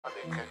Hello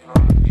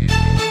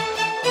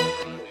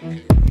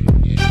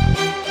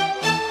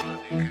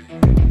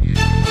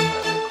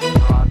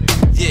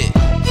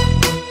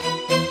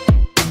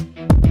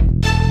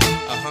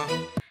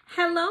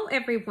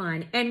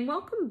everyone, and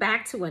welcome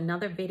back to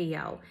another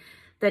video,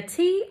 the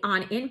T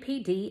on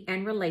NPD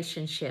and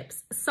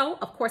relationships. So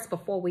of course,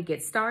 before we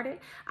get started,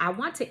 I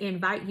want to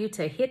invite you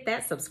to hit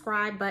that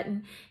subscribe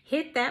button,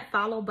 hit that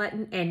follow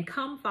button, and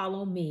come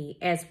follow me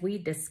as we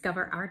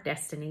discover our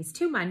destinies.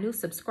 To my new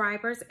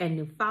subscribers and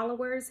new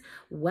followers,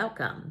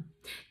 welcome.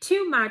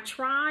 To my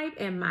tribe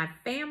and my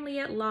family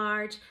at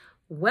large,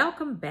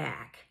 welcome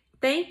back.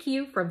 Thank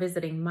you for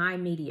visiting my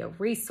media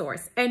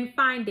resource and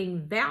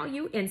finding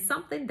value in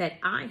something that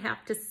I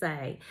have to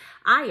say.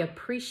 I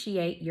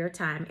appreciate your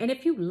time. And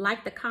if you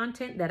like the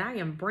content that I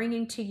am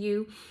bringing to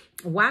you,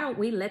 why don't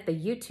we let the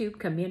YouTube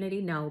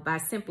community know by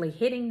simply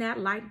hitting that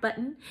like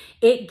button?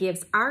 It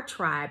gives our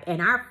tribe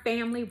and our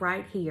family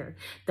right here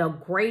the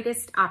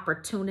greatest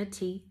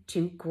opportunity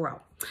to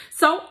grow.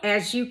 So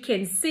as you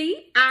can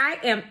see, I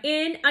am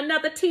in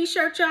another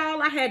t-shirt,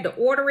 y'all. I had to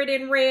order it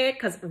in red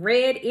because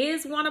red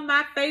is one of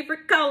my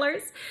favorite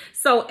colors.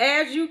 So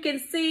as you can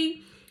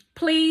see,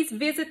 please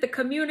visit the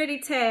community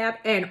tab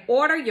and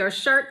order your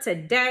shirt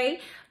today.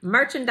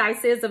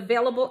 Merchandise is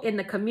available in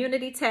the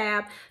community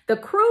tab. The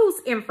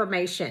cruise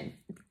information,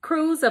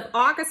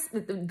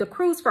 the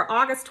cruise for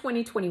August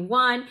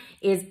 2021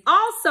 is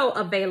also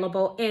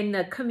available in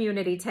the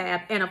community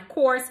tab. And of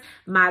course,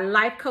 my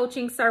life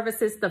coaching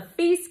services, the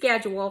fee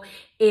schedule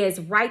is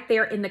right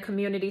there in the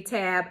community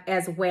tab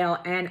as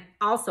well. And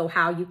also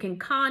how you can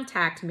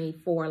contact me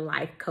for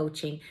life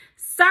coaching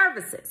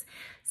services.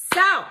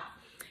 So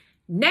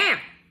now,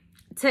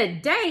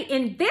 today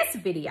in this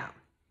video,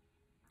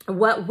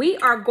 what we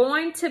are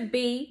going to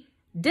be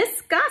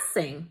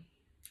discussing,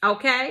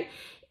 okay,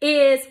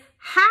 is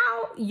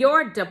how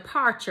your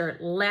departure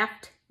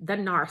left the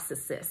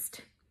narcissist.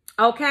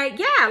 Okay,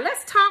 yeah,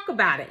 let's talk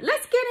about it.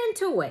 Let's get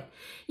into it.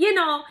 You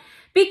know,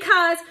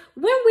 because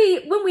when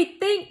we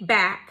think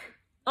back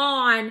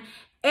on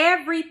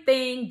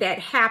everything that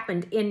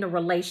happened in the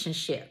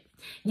relationship,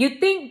 you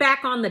think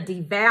back on the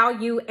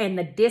devalue and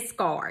the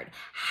discard,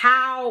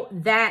 how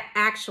that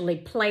actually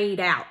played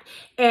out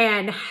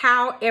and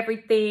how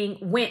everything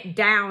went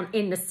down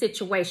in the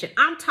situation.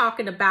 I'm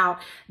talking about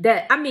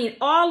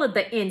all of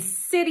the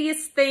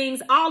insidious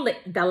things, all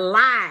the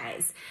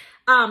lies.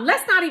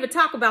 Let's not even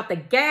talk about the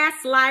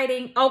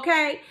gaslighting,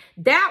 okay?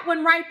 That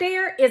one right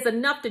there is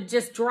enough to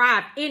just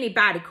drive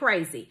anybody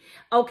crazy,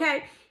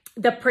 okay?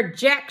 The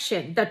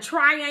projection, the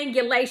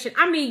triangulation,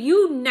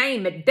 you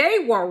name it. They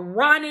were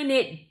running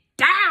it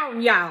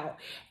down, y'all.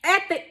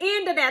 At the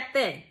end of that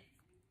thing,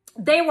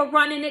 they were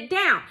running it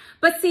down.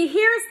 But see,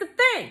 here's the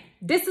thing.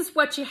 This is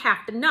what you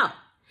have to know.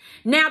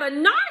 Now, the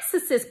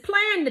narcissist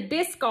plan to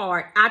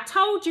discard, I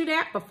told you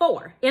that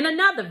before in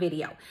another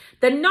video.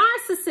 The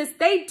narcissist,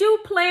 they do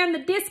plan the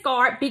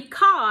discard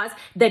because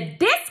the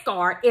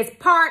discard is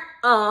part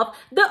of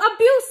the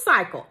abuse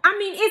cycle.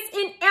 It's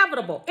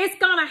inevitable. It's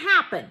going to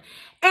happen.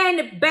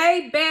 And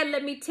baby,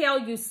 let me tell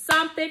you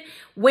something.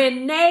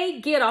 When they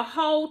get a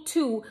hold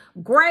to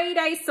grade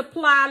A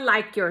supply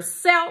like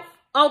yourself,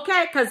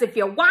 okay, because if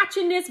you're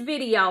watching this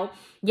video,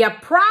 you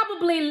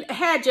probably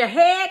had your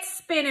head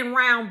spinning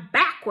round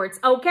backwards,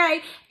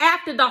 okay,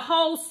 after the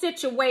whole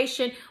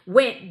situation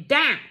went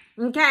down,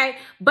 okay?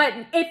 But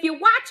if you're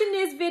watching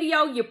this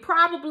video, you're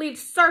probably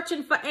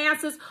searching for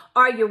answers,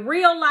 or you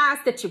realize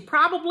that you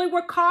probably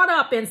were caught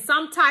up in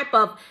some type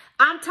of,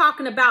 I'm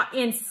talking about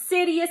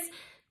insidious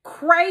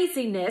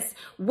craziness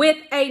with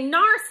a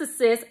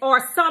narcissist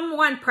or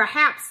someone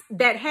perhaps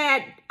that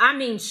had,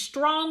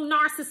 strong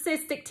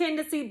narcissistic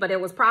tendency, but it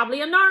was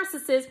probably a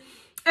narcissist.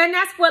 And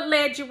that's what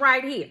led you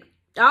right here.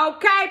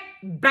 Okay,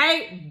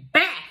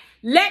 baby.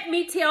 Let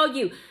me tell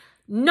you,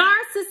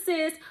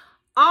 narcissists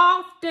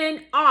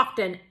often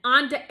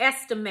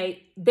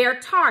underestimate their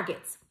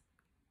targets.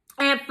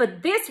 And for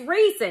this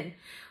reason,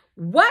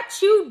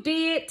 what you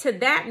did to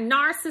that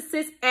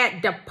narcissist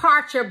at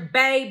departure,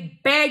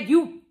 baby,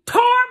 you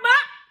tore him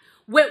up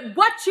with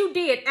what you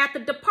did at the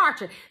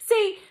departure.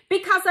 See,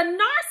 because a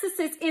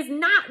narcissist is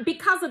not,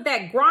 because of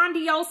that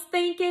grandiose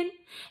thinking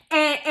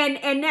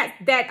and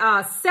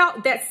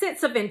that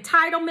sense of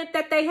entitlement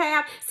that they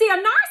have. See, a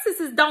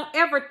narcissist don't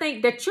ever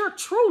think that you're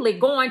truly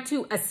going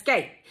to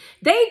escape.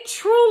 They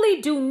truly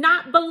do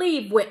not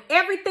believe with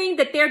everything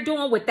that they're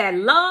doing with that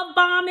love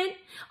bombing,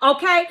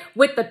 okay,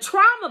 with the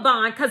trauma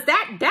bond, because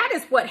that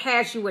is what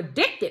has you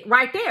addicted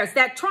right there. It's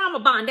that trauma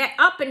bond, that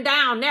up and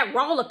down, that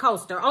roller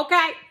coaster,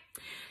 okay?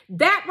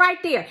 That right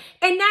there.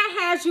 And that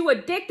has you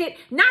addicted,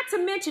 not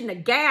to mention the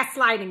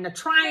gaslighting, the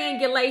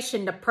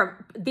triangulation, the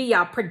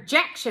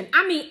projection.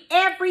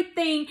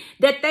 Everything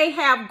that they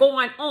have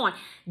going on.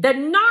 The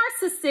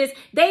narcissists,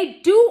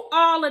 they do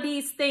all of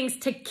these things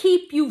to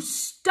keep you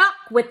stuck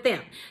with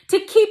them, to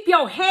keep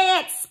your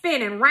head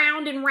spinning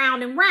round and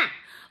round and round.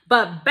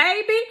 But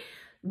baby,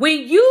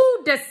 when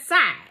you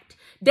decide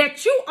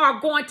that you are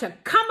going to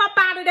come up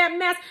out of that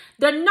mess,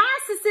 the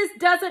narcissist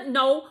doesn't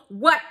know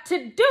what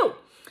to do.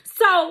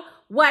 So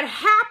what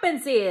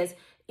happens is,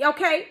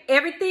 okay,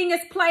 everything is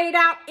played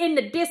out in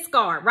the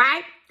discard,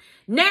 right?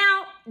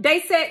 Now, they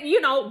said, you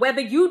know,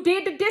 whether you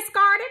did the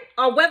discarding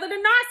or whether the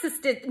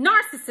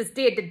narcissist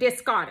did the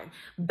discarding.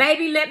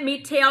 Baby, let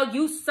me tell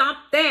you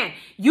something.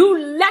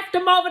 You left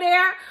them over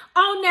there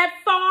on that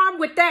farm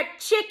with that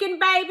chicken,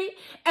 baby.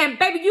 And,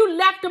 baby, you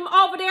left them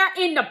over there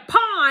in the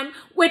pond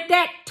with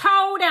that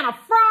toad and a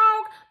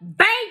frog.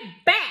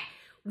 Baby,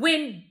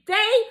 when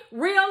they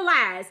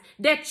realize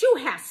that you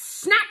have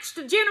snatched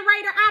the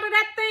generator out of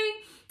that thing,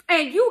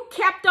 and you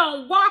kept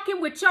on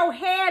walking with your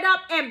head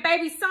up, and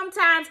baby,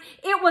 sometimes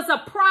it was a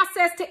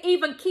process to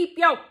even keep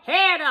your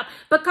head up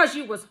because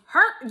you was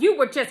hurt. You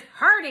were just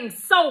hurting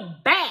so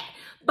bad.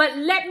 But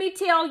let me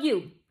tell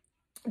you,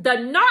 the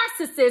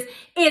narcissist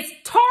is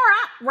tore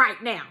up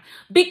right now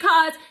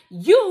because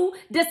you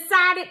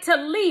decided to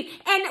leave.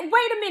 And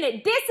wait a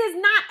minute, this is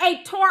not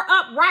a tore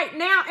up right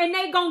now and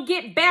they gonna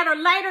get better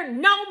later.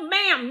 No,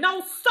 ma'am,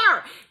 no,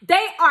 sir.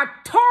 They are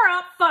tore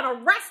up for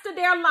the rest of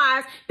their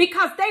lives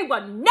because they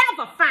will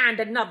never find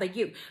another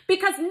you.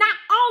 Because not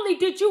only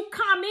did you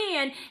come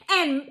in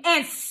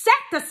and set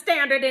the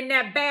standard in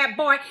that bad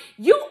boy,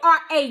 you are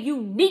a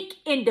unique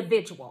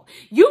individual.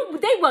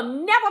 They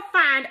will never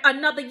find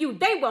another you.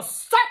 They will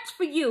search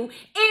for you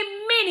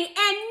in many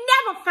and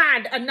never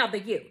find another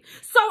you.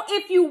 So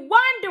if you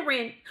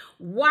wondering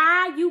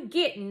why you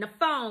getting the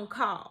phone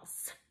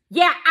calls,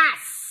 yeah, I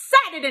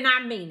said it and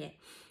I mean it,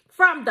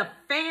 from the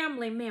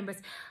family members.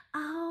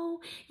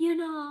 Oh, you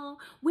know,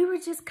 we were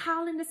just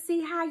calling to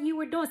see how you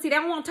were doing. See, they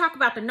don't want to talk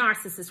about the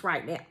narcissist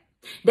right now.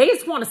 They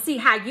just want to see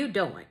how you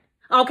doing.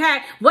 Okay,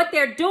 what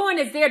they're doing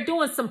is they're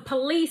doing some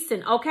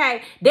policing,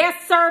 okay? They're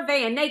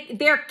surveying,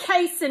 they're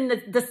casing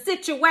the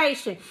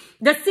situation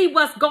to see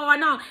what's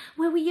going on.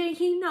 Well,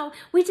 you know,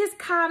 we just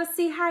called to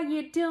see how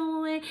you're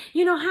doing.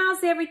 You know,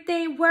 how's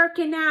everything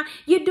working out?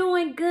 You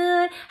doing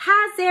good?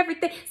 How's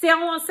everything? See, I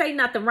don't want to say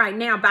nothing right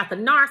now about the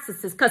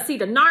narcissist because, see,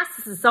 the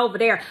narcissist over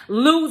there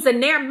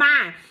losing their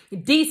mind,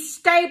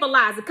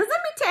 destabilizing. Because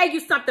let me tell you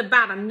something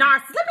about a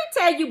narcissist. Let me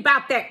tell you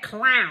about that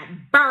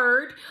clown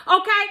bird,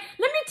 okay?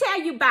 Let me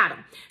tell you about him.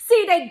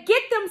 See, they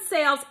get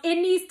themselves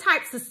in these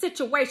types of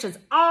situations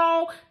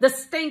all the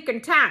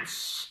stinking time,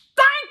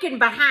 stinking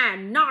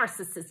behind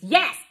narcissists.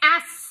 Yes, I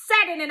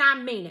said it and I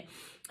mean it.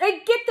 They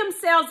get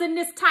themselves in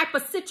this type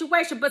of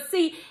situation, but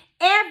see,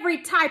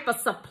 every type of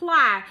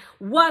supply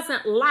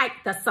wasn't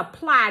like the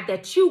supply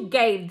that you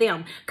gave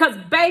them. Because,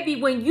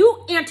 baby, when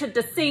you entered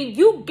the scene,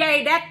 you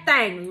gave that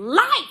thing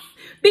life.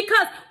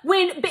 Because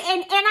and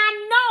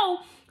I know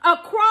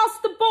across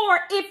the board,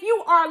 if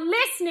you are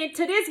listening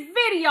to this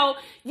video,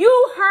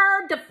 you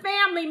heard the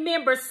family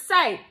members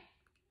say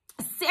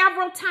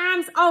several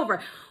times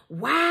over,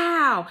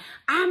 wow,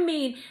 I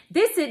mean,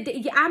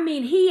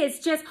 he is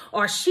just,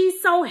 or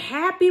she's so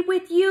happy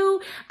with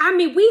you. I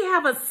mean, we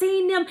haven't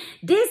seen them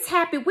this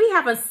happy. We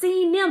haven't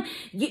seen them,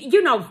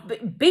 you know,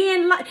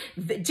 being like,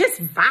 just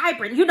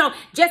vibrant, you know,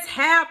 just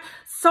have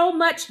so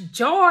much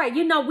joy.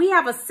 You know, we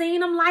haven't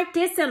seen them like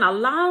this in a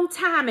long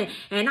time.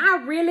 And I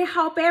really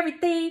hope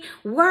everything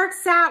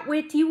works out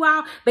with you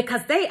all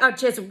because they are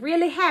just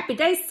really happy.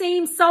 They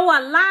seem so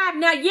alive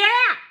now.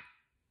 Yeah,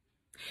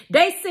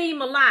 they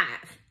seem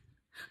alive.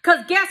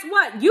 Because guess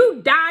what?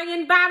 You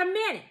dying by the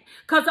minute.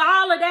 Because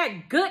all of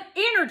that good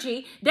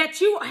energy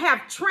that you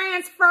have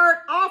transferred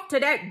off to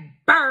that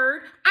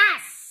bird, I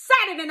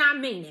said it and I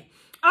mean it.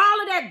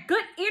 All of that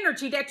good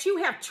energy that you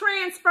have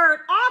transferred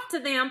off to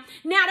them,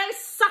 now they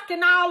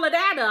sucking all of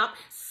that up,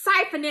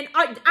 siphoning,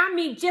 I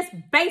mean, just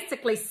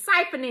basically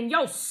siphoning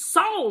your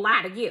soul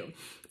out of you.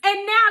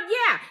 And now,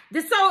 yeah,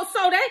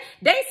 so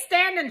they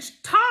standing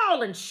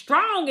tall and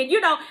strong, and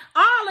you know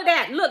all of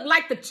that. Look,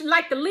 like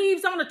the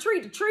leaves on the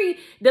tree.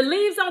 The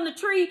leaves on the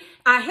tree,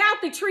 a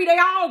healthy tree, they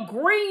all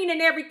green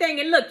and everything.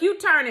 And look, you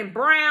turning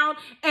brown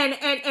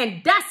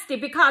and dusty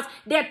because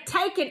they're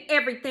taking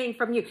everything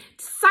from you,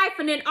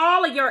 siphoning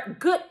all of your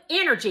good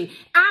energy.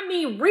 I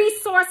mean,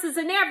 resources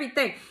and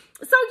everything.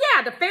 So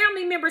yeah, the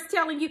family members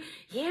telling you,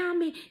 yeah, I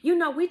mean, you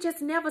know, we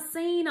just never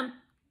seen them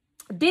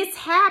this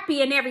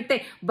happy and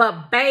everything.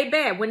 But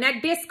baby, when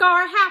that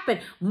discard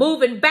happened,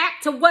 moving back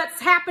to what's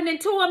happening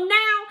to them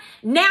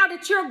now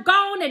that you're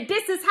gone and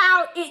this is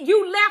how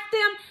you left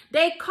them,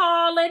 they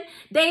calling,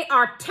 they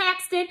are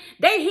texting,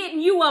 they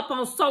hitting you up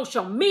on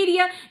social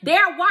media,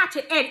 they're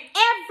watching, and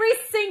every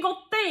single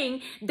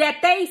thing that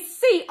they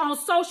see on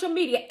social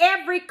media,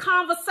 every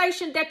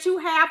conversation that you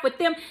have with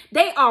them,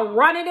 they are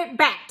running it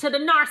back to the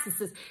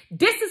narcissist.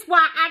 This is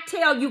why I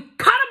tell you,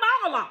 cut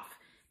them all off.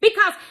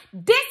 Because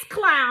this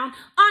clown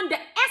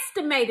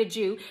underestimated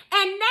you,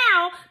 and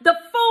now the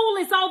fool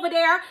is over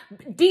there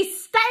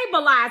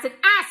destabilizing.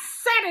 I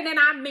said it and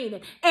I mean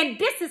it. And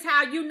this is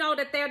how you know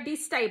that they're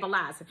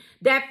destabilizing.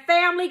 That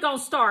family gonna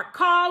start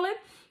calling.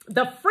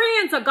 The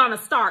friends are gonna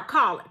start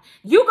calling.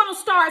 You're gonna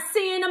start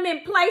seeing them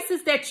in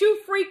places that you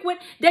frequent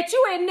that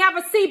you had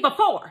never seen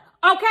before.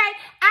 Okay?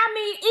 I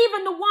mean,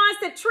 even the ones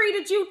that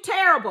treated you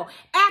terrible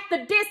at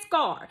the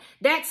discard,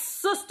 that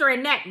sister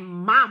and that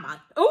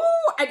mama.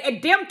 Ooh,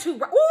 and them two.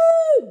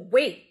 Ooh,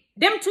 wait.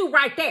 Them two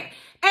right there.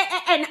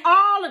 And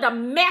all of the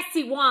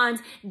messy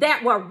ones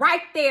that were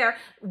right there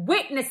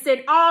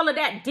witnessing all of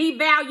that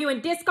devalue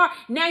and discard,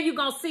 now you're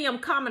going to see them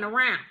coming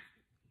around.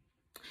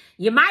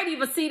 You might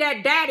even see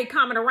that daddy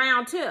coming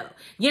around too.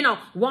 You know,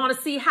 want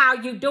to see how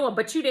you doing,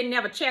 but you didn't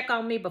never check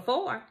on me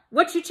before.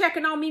 What you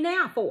checking on me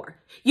now for?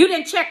 You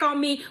didn't check on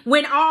me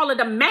when all of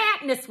the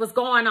madness was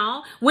going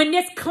on, when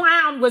this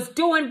clown was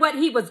doing what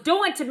he was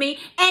doing to me,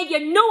 and you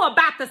knew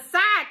about the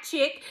side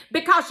chick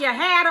because you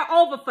had her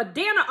over for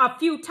dinner a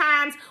few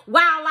times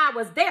while I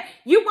was there.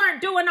 You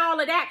weren't doing all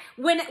of that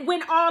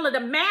when all of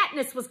the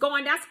madness was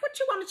going down. So what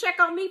you want to check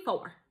on me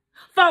for?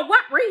 For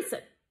what reason?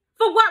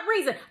 For what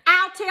reason?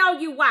 I'll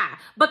tell you why.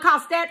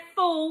 Because that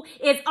fool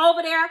is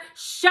over there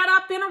shut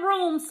up in a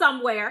room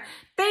somewhere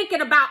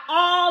thinking about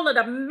all of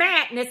the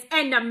madness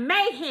and the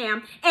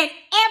mayhem and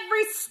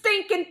every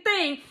stinking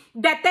thing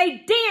that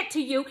they did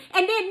to you.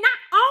 And then not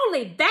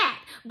only that,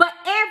 but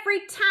every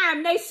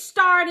time they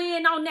start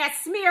in on that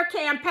smear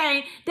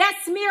campaign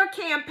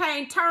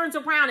turns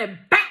around and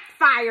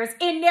backfires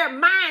in their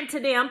mind to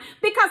them,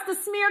 because the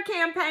smear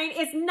campaign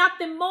is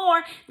nothing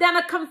more than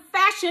a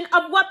confession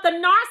of what the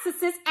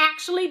narcissist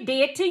actually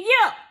did to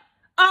you.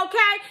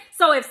 Okay,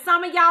 so if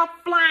some of y'all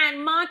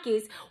flying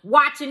monkeys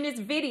watching this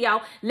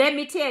video, let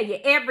me tell you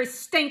every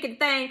stinking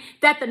thing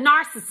that the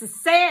narcissist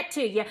said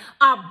to you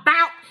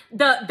about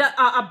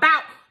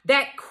about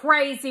that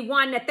crazy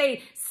one that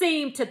they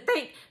seem to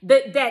think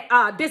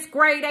that this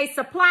grade A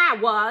supply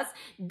was.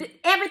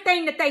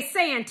 Everything that they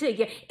saying to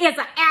you is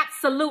an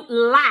absolute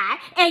lie,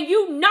 and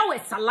you know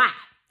it's a lie.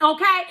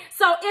 Okay,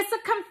 so it's a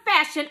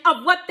confession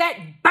of what that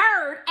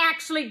bird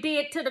actually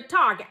did to the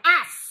target.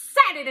 I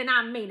said it and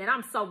I mean it.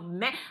 I'm so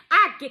mad.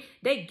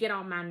 They get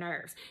on my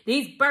nerves.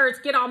 These birds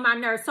get on my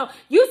nerves. So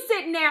you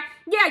sitting there,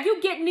 yeah,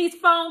 you getting these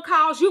phone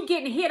calls, you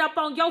getting hit up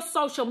on your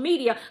social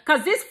media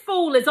because this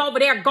fool is over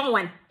there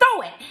going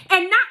through it.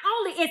 And not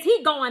only is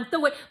he going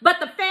through it, but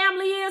the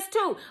family is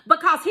too,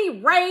 because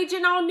he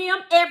raging on them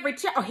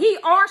he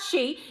or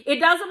she, it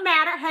doesn't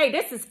matter. Hey,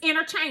 this is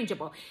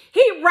interchangeable.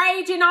 He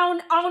raging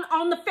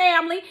on the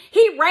family.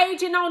 He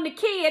raging on the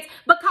kids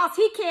because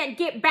he can't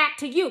get back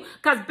to you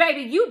because,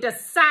 baby, you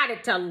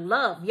decided to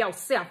love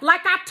yourself.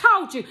 Like I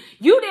told you,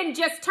 you didn't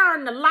just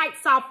turn the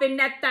lights off in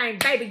that thing,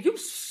 baby. You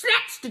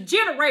snatched the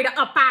generator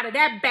up out of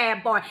that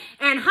bad boy.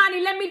 And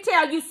honey, let me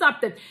tell you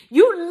something.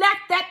 You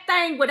left that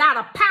thing without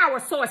a power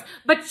source,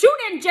 but you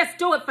didn't just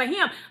do it for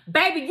him.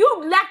 Baby,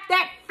 you left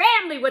that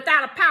family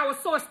without a power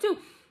source too.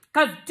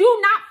 Because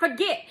do not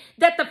forget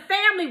that the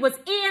family was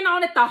in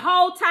on it the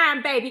whole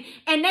time, baby.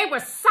 And they were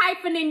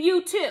siphoning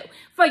you too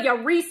for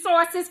your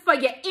resources, for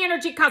your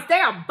energy, because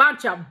they're a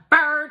bunch of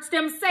birds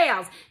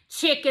themselves.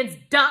 Chickens,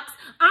 ducks.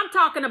 I'm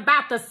talking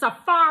about the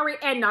safari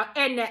and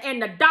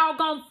the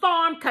doggone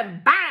farm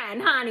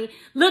combined, honey.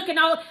 Looking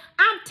old.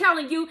 I'm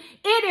telling you,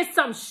 it is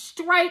some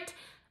straight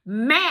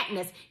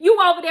madness.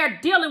 You over there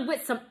dealing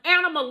with some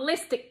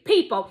animalistic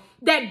people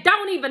that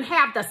don't even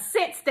have the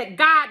sense that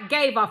God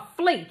gave a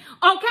flea.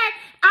 Okay?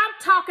 I'm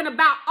talking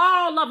about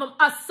all of them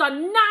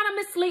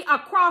synonymously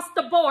across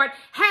the board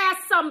has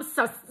some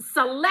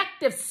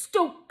selective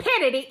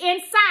stupidity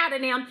inside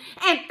of them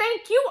and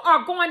think you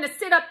are going to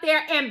sit up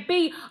there and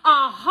be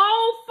a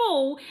whole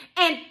fool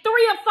and 3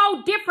 or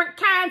 4 different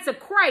kinds of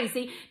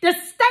crazy to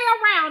stay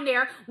around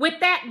there with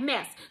that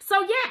mess.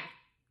 So yeah,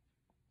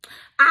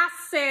 I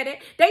said it.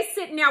 They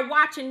sitting there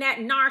watching that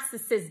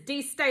narcissist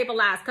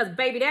destabilize because,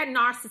 baby, that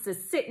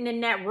narcissist sitting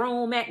in that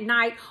room at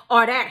night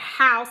or that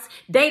house.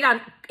 They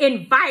done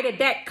invited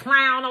that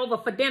clown over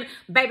for dinner.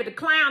 Baby, the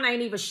clown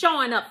ain't even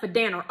showing up for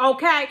dinner,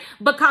 okay?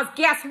 Because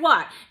guess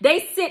what?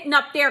 They sitting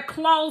up there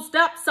closed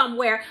up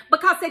somewhere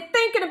because they're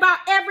thinking about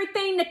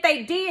everything that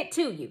they did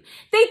to you.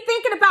 They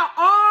thinking about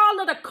all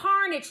of the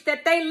carnage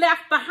that they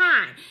left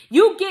behind.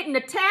 You getting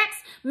the text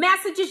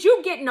messages,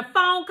 you getting the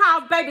phone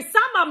calls, baby.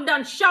 Some of them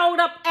done showed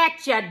up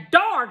at your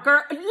door,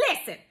 girl.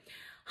 Listen,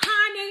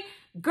 honey,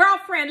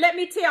 girlfriend, let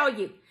me tell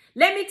you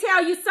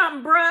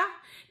something, bruh.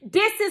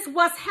 This is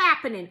what's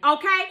happening,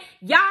 okay?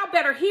 Y'all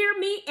better hear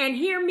me and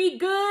hear me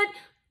good,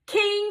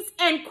 kings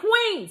and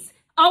queens,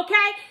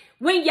 okay?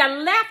 When you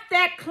left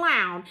that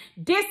clown,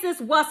 this is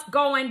what's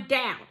going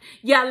down.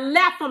 You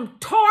left them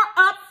tore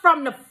up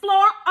from the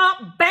floor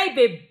up,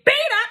 baby, beat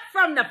up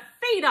from the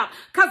feet up.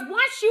 Because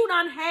once you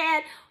done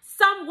had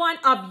someone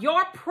of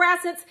your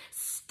presence,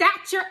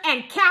 stature,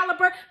 and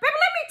caliber, baby,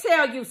 let me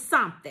tell you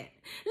something.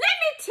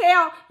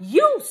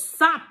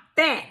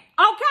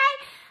 Okay?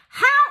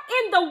 How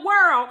in the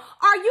world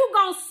are you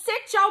going to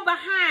sit your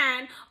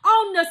behind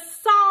on the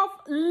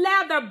soft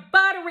leather,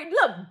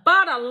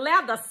 butter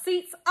leather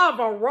seats of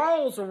a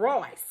Rolls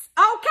Royce?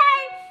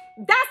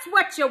 Okay? That's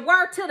what you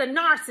were to the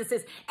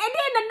narcissist. And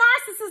then the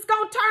narcissist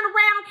going to turn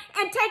around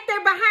and take their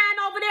behind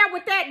over there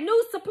with that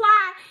new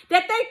supply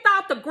that they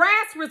thought the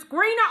grass was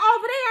greener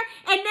over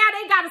there. And now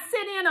they got to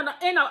sit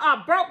in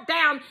a broke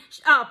down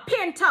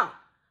Pinto.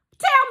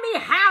 Tell me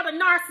how the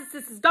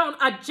narcissist is going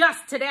to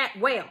adjust to that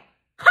well.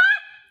 Huh?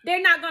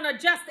 They're not going to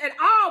adjust at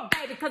all,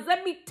 baby, because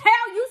let me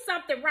tell you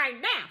something right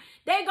now.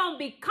 They're going to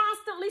be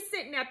constantly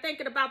sitting there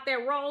thinking about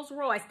their Rolls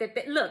Royce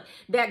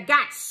that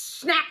got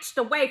snatched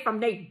away from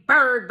their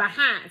bird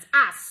behinds.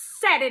 I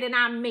said it and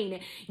I mean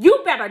it.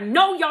 You better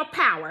know your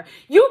power.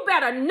 You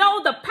better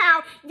know the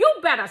power. You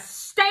better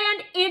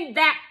stand in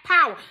that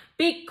power,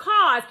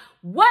 because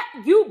what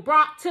you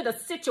brought to the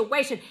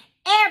situation,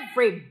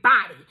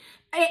 everybody,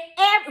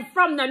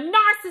 from the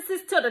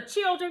narcissist to the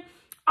children,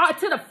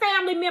 to the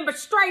family members,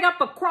 straight up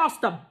across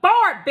the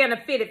board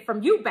benefited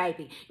from you,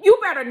 baby. You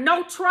better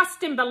know,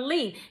 trust, and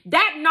believe.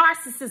 That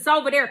narcissist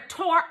over there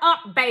tore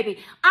up, baby.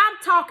 I'm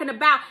talking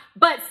about,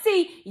 but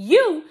see,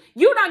 you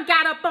done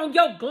got up on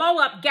your glow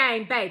up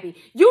game, baby.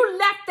 You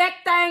left that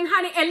thing,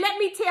 honey, and let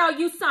me tell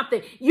you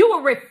something. You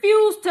will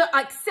refuse to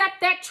accept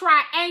that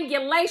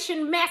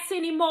triangulation mess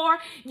anymore.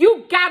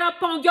 You got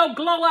up on your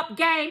glow up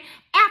game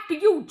after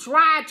you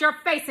dried your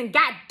face and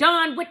got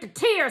done with the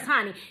tears,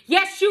 honey.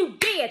 Yes, you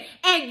did.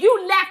 And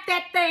you left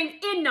that thing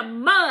in the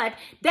mud,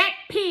 that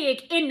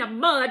pig in the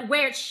mud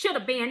where it should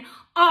have been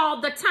all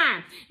the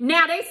time.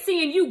 Now they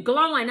seeing you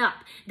glowing up.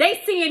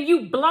 They seeing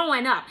you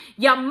blowing up.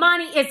 Your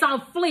money is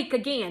on fleek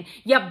again.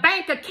 Your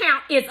bank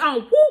account is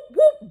on whoop,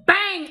 whoop,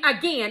 bang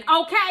again,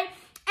 okay?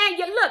 And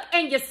you look,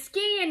 and your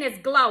skin is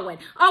glowing,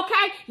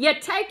 okay? You're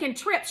taking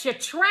trips. You're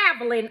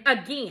traveling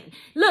again.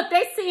 Look,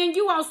 they seeing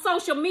you on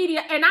social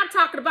media, and I'm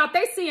talking about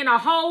they seeing a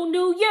whole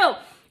new you.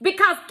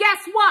 Because guess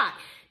what?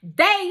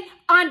 They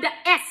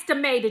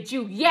underestimated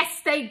you.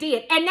 Yes, they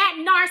did. And that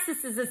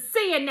narcissist is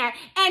seeing that,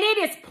 and it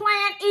is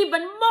playing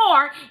even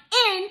more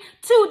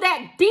into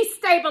that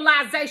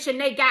destabilization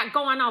they got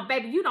going on.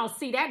 Baby, you don't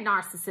see that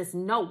narcissist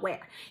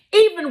nowhere.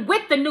 Even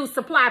with the new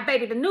supply,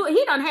 baby,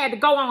 he done had to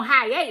go on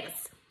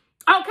hiatus.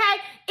 Okay,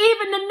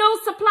 even the new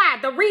supply,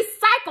 the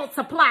recycled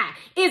supply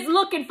is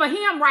looking for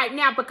him right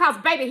now, because,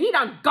 baby, he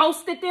done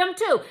ghosted them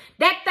too.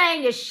 That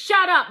thing is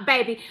shut up,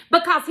 baby,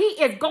 because he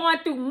is going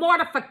through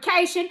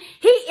mortification.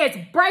 He is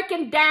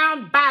breaking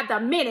down by the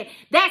minute.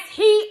 That's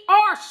he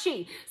or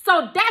she.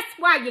 So that's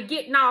why you're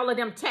getting all of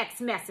them text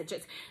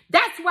messages.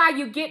 That's why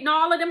you're getting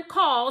all of them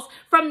calls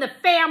from the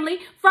family,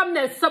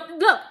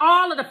 look,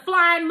 all of the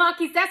flying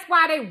monkeys. That's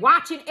why they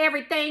watching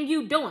everything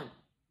you doing.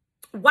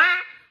 Why?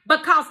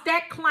 Because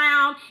that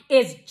clown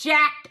is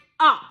jacked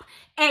up.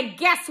 And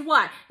guess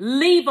what?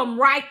 Leave them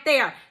right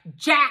there,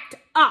 jacked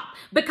up,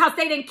 because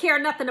they didn't care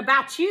nothing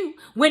about you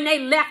when they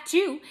left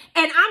you.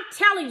 And I'm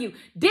telling you,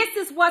 this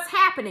is what's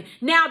happening.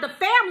 Now, the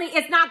family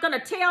is not going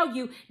to tell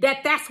you that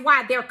that's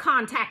why they're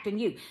contacting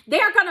you.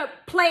 They're going to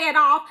play it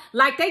off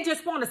like they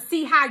just want to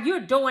see how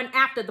you're doing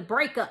after the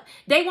breakup.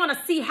 They want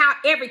to see how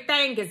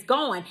everything is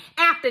going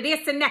after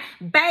this and that.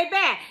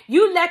 Baby,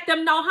 you let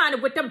them know, honey,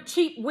 with them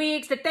cheap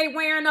wigs that they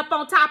wearing up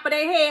on top of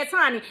their heads,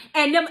 honey,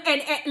 and them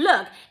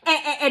look,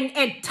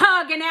 and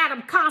tugging at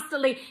them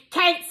constantly,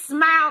 can't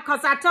smile,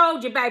 because I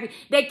told you, baby,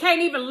 they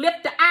can't even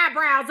lift the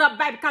eyebrows up,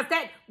 baby, because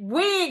that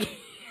wig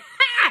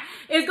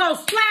is going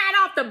to slide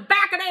off the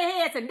back of their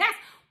heads, and that's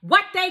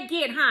what they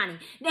get, honey.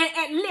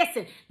 And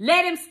listen,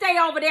 let him stay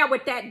over there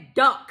with that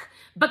duck.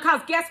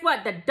 Because guess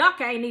what? The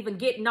duck ain't even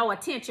getting no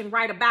attention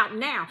right about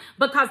now,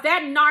 because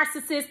that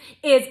narcissist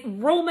is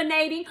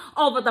ruminating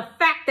over the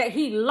fact that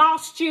he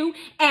lost you.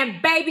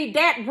 And baby,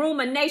 that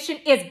rumination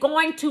is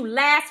going to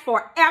last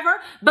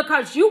forever,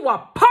 because you were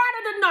part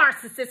of the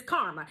narcissist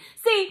karma.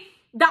 See,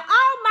 the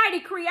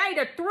Almighty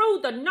Creator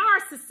threw the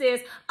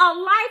narcissist a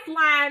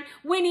lifeline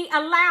when he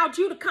allowed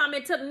you to come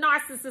into the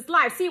narcissist's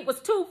life. See, it was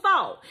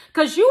twofold,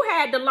 because you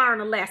had to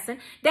learn a lesson.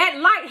 That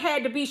light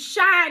had to be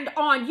shined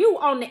on you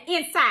on the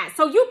inside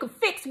so you could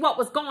fix what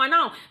was going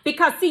on.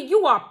 Because, see,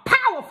 you are a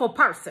powerful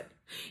person.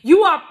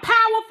 You are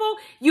powerful,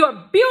 you're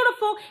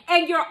beautiful,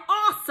 and you're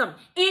awesome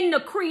in the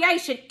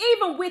creation.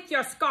 Even with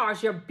your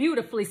scars, you're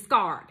beautifully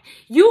scarred.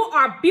 You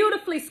are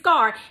beautifully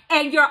scarred,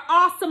 and you're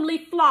awesomely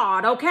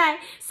flawed, okay?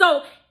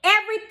 So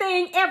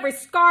everything, every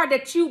scar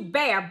that you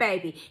bear,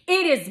 baby,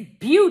 it is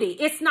beauty.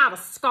 It's not a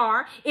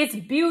scar. It's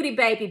beauty,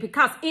 baby,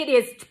 because it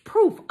is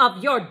proof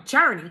of your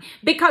journey.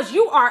 Because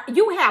you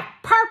have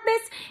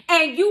purpose,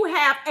 and you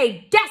have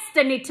a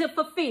destiny to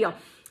fulfill.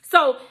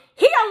 So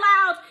he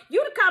allowed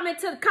you to come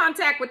into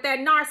contact with that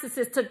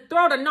narcissist, to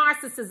throw the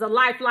narcissist a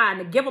lifeline,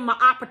 to give them an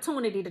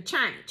opportunity to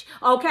change,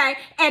 okay?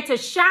 And to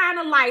shine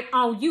a light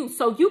on you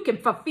so you can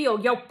fulfill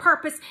your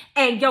purpose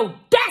and your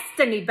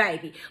destiny,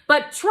 baby.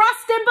 But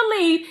trust and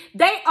believe,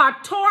 they are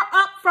tore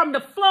up from the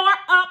floor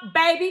up,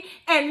 baby.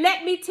 And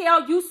let me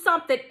tell you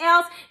something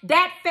else.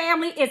 That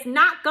family is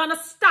not going to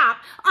stop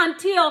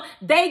until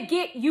they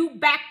get you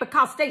back,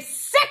 because they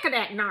sick of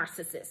that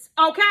narcissist,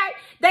 okay?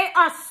 They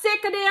are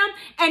sick of them,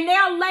 and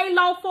they'll lay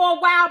low for a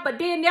while, but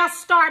then they'll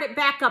start it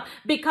back up,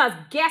 because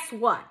guess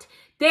what?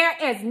 There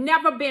has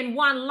never been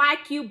one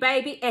like you,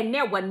 baby, and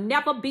there will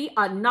never be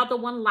another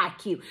one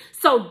like you.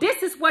 So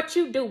this is what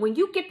you do when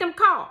you get them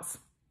calls,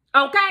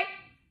 okay?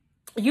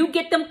 You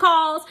get them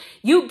calls,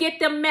 you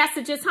get them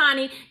messages,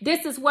 honey.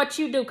 This is what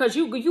you do, because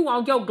you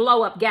on your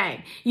glow up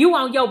game. You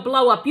on your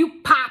blow up.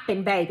 You pop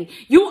popping, baby.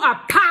 You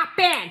are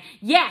popping.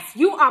 Yes,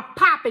 you are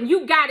popping.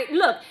 You got it.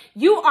 Look,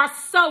 you are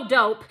so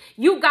dope.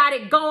 You got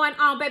it going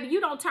on, baby. You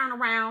don't turn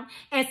around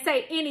and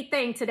say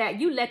anything to that.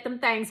 You let them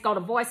things go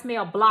to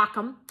voicemail, block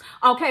them.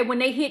 Okay, when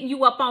they hitting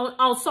you up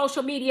on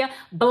social media,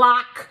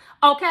 block.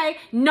 Okay,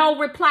 no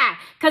reply.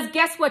 Because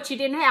guess what? You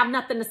didn't have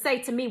nothing to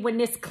say to me when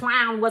this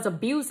clown was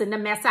abusing the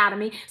mess out of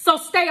me. So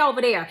stay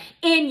over there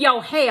in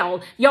your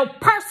hell, your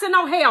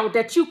personal hell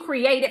that you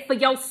created for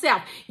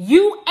yourself.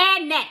 You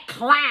and that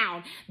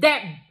clown,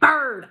 that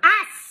bird.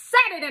 I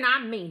said it and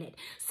I mean it.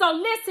 So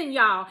listen,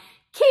 y'all,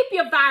 keep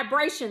your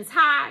vibrations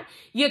high.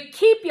 You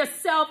keep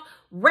yourself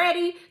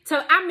ready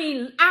to,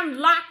 I'm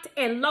locked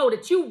and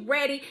loaded. You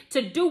ready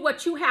to do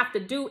what you have to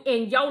do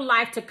in your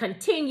life to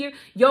continue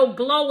your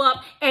glow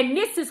up. And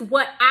this is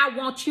what I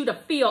want you to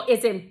feel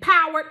is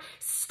empowered.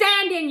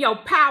 Stand in your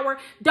power.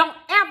 Don't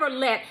ever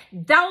let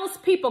those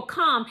people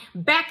come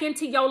back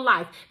into your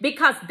life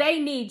because they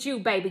need you,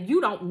 baby. You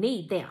don't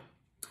need them.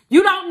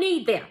 You don't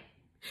need them.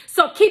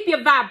 So keep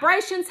your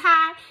vibrations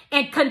high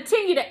and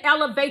continue to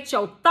elevate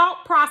your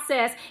thought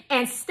process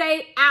and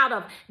stay out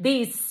of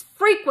these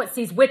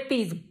frequencies with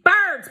these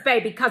birds,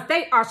 baby, because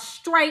they are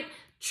straight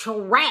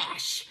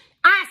trash.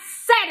 I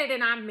said it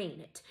and I mean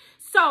it.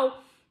 So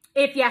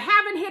if you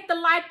haven't hit the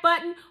like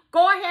button,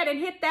 go ahead and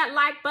hit that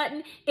like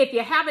button. If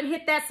you haven't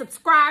hit that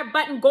subscribe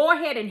button, go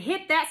ahead and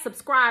hit that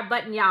subscribe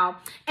button, y'all.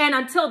 And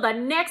until the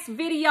next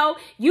video,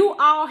 you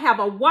all have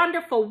a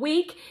wonderful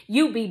week.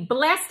 You be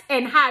blessed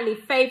and highly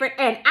favored.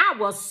 And I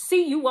will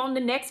see you on the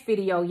next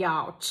video,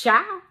 y'all.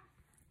 Ciao.